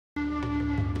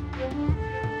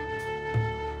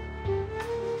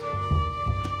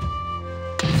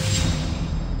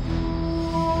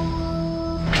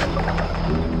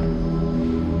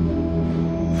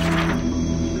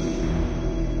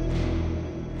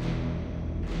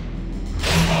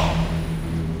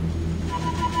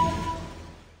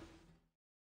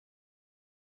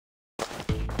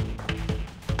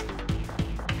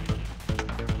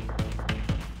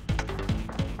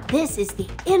This is the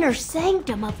inner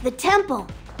sanctum of the temple.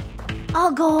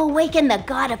 I'll go awaken the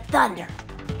God of Thunder.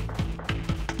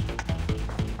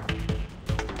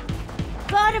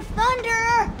 God of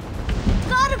Thunder!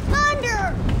 God of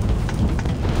Thunder!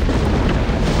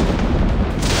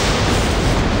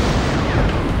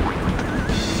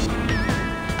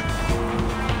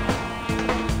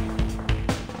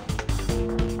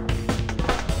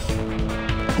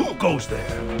 Who goes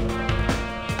there?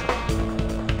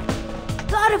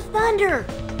 God of Thunder!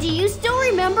 Do you still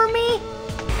remember me?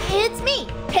 It's me,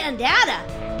 Pandada,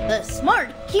 the smart,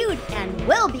 cute, and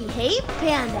well-behaved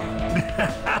panda.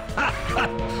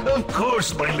 Of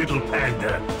course, my little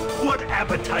panda. What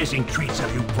appetizing treats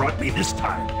have you brought me this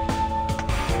time?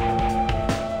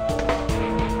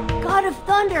 God of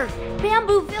Thunder,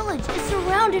 Bamboo Village is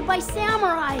surrounded by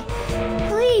samurai.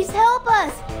 Please help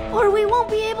us, or we won't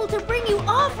be able to bring you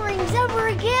offerings ever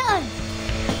again.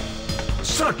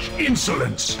 Such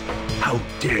insolence! How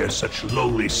dare such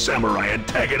lowly samurai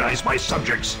antagonize my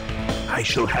subjects? I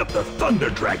shall have the Thunder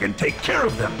Dragon take care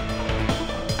of them.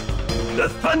 The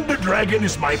Thunder Dragon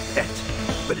is my pet,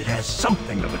 but it has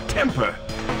something of a temper.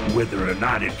 Whether or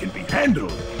not it can be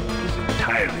handled is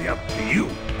entirely up to you.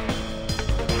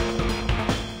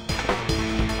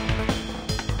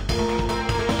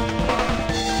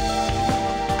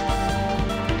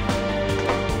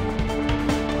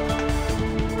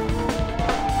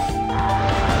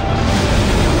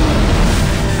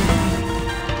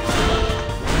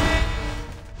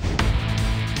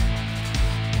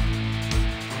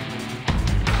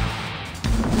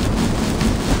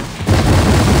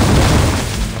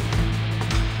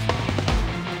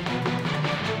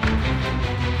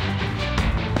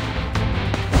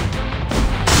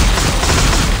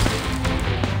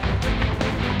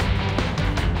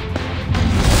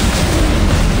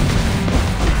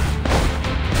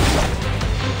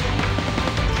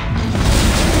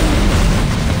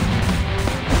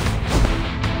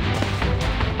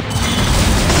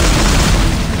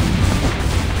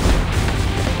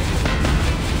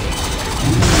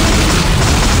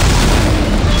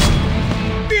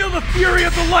 Fury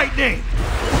of the lightning!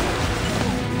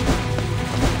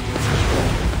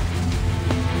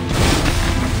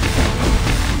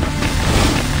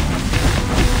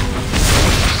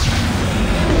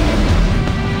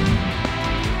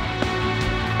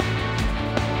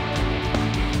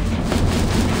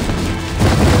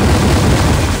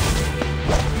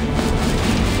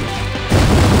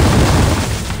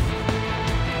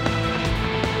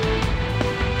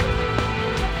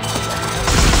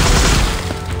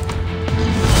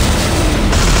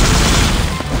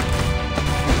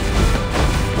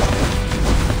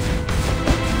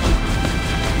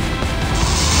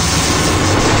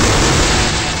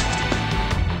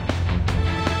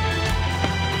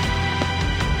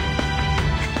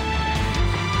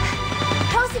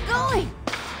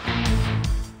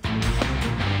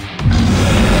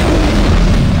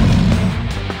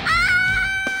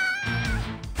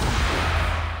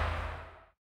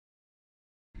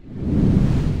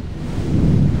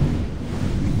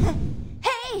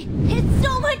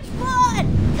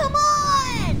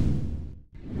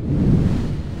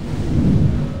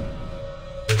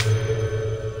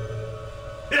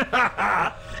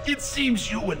 It seems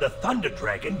you and the Thunder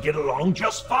Dragon get along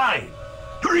just fine.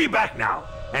 Hurry back now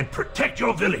and protect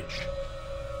your village.